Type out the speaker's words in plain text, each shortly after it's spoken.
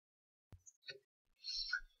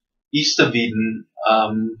East of Eden,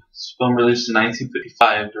 it's a film released in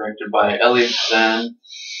 1955, directed by Elliot Kazan,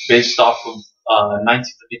 based off of a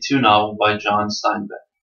 1952 novel by John Steinbeck.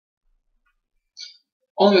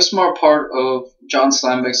 Only a small part of John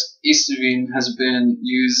Steinbeck's East of Eden has been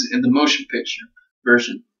used in the motion picture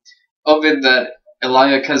version of it that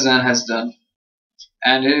Elia Kazan has done,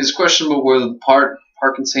 and it is questionable whether the part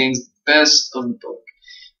contains the best of the book.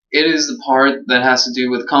 It is the part that has to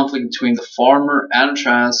do with the conflict between the farmer Adam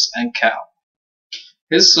Trask and Cal.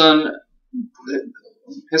 His son,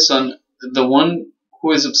 the one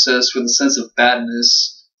who is obsessed with a sense of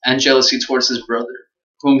badness and jealousy towards his brother,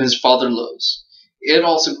 whom his father loves. It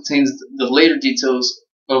also contains the later details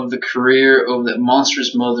of the career of the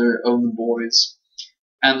monstrous mother of the boys,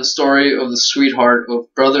 and the story of the sweetheart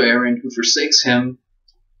of brother Aaron who forsakes him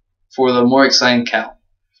for the more exciting Cal.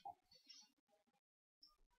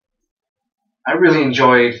 I really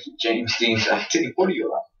enjoyed James Dean's acting. What are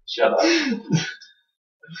you laughing? Shut up.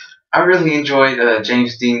 I really enjoyed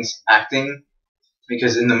James Dean's acting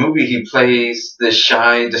because in the movie he plays this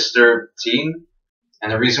shy, disturbed teen,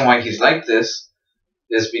 and the reason why he's like this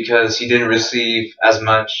is because he didn't receive as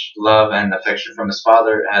much love and affection from his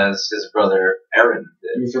father as his brother Aaron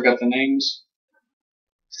did. You forgot the names?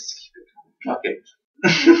 Just keep it going. Okay.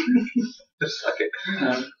 Just suck it.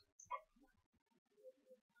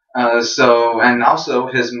 And also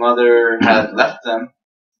his mother had left them,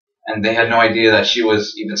 and they had no idea that she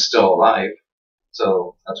was even still alive.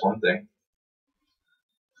 So that's one thing.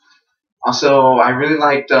 Also, I really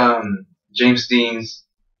liked James Dean's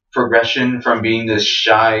progression from being this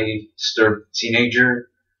shy, disturbed teenager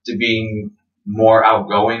to being more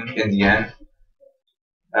outgoing in the end.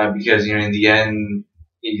 Because in the end,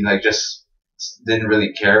 he just didn't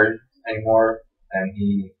really care anymore, and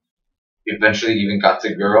he eventually even got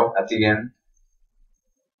the girl at the end.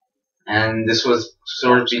 And this was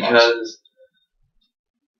sort of because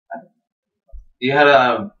he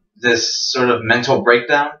had this sort of mental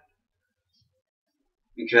breakdown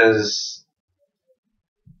because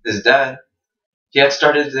his dad, he had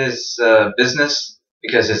started this business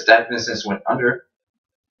because his dad's business went under.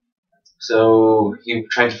 So he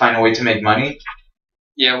tried to find a way to make money.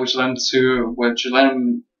 Yeah, which led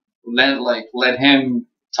him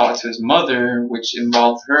talk to his mother, which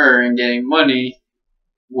involved her in getting money,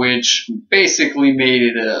 which basically made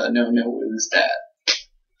it a no-no with his dad.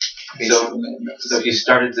 So he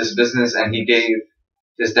started this business and he gave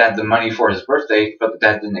his dad the money for his birthday, but the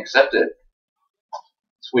dad didn't accept it,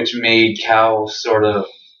 which made Cal sort of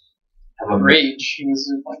have a rage. He was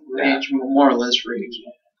rage, more or less rage.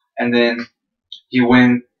 And then he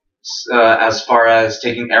went as far as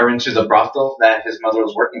taking Aaron to the brothel that his mother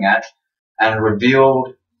was working at, and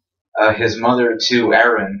revealed his mother to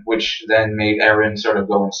Aaron, which then made Aaron sort of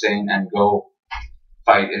go insane and go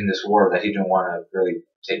fight in this war that he didn't want to really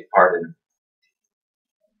take part in.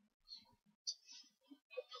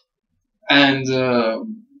 And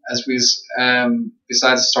as we,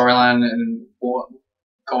 besides the storyline and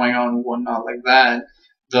going on and whatnot like that,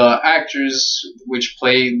 the actors which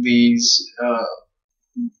played these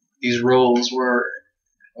roles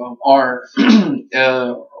are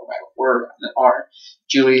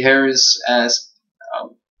Julie Harris as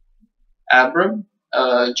Abram,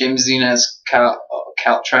 James Dean as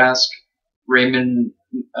Cal Trask, Raymond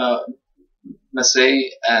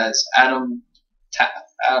Massey as Adam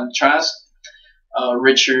Trask,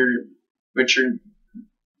 Richard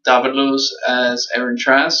Davalos as Aaron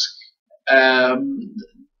Trask,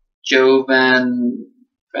 Joe Van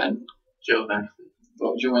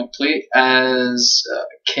Fleet as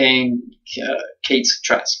Kate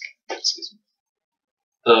Trask. Excuse me.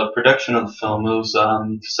 The production of the film was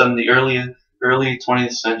set in the early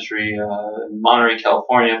 20th century in Monterey,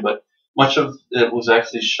 California, but much of it was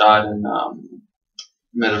actually shot in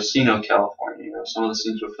Mendocino, California. Some of the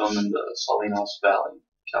scenes were filmed in the Salinas Valley,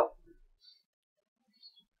 California.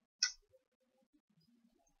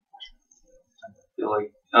 I feel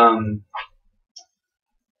like I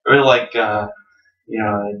really like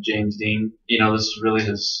James Dean. This is really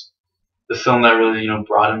the film that really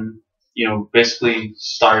brought him. Basically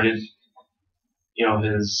started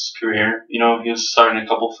his career. He was starting a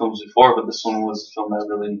couple films before, but this one was the film that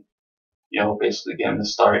really basically gave him the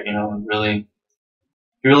start. And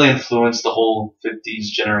he really influenced the whole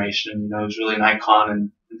 50s generation. He was really an icon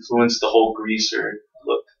and influenced the whole greaser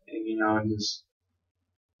look, in his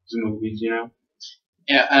movies. Yeah,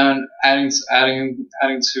 and adding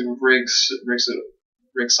to Rick's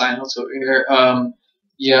Seinfeld over here.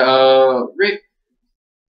 Rick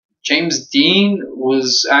James Dean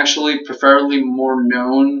was actually preferably more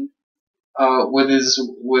known with his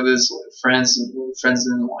friends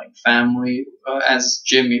and like family as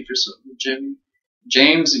Jimmy for some Jimmy.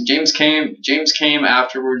 James came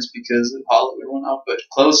afterwards because of Hollywood went off, but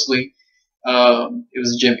closely it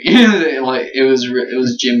was Jimmy. Like it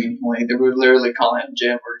was Jimmy. Like they were literally calling him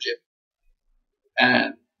Jim or Jim.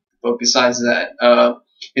 And but besides that,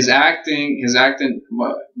 his acting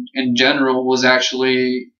in general was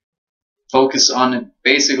actually focused on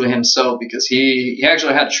basically himself because he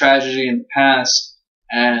actually had tragedy in the past,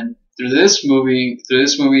 and through this movie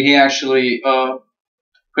he actually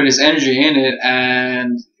put his energy in it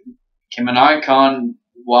and became an icon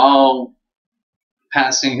while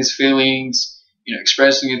passing his feelings,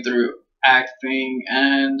 expressing it through acting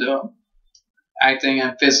and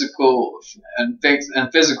physical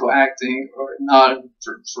acting, or not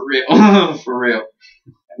for real for real,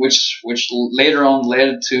 which later on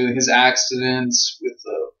led to his accidents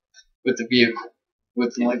with the vehicle,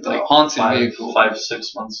 with like the haunted vehicle.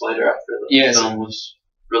 5-6 months later after the film was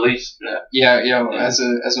released. Yeah. As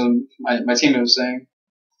my teammate was saying,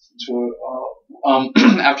 so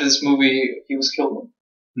after this movie, he was killed.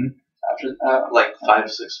 After like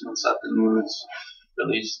 5-6 months after the movie was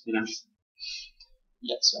released,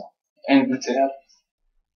 Yeah. So anything to add?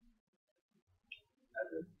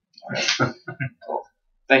 Alright. Cool.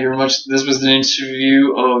 Thank you very much. This was the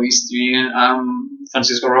interview of Eastvian. I'm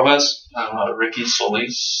Francisco Rojas. I'm Ricky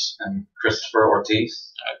Solis. And Christopher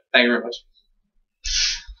Ortiz. Thank you very much.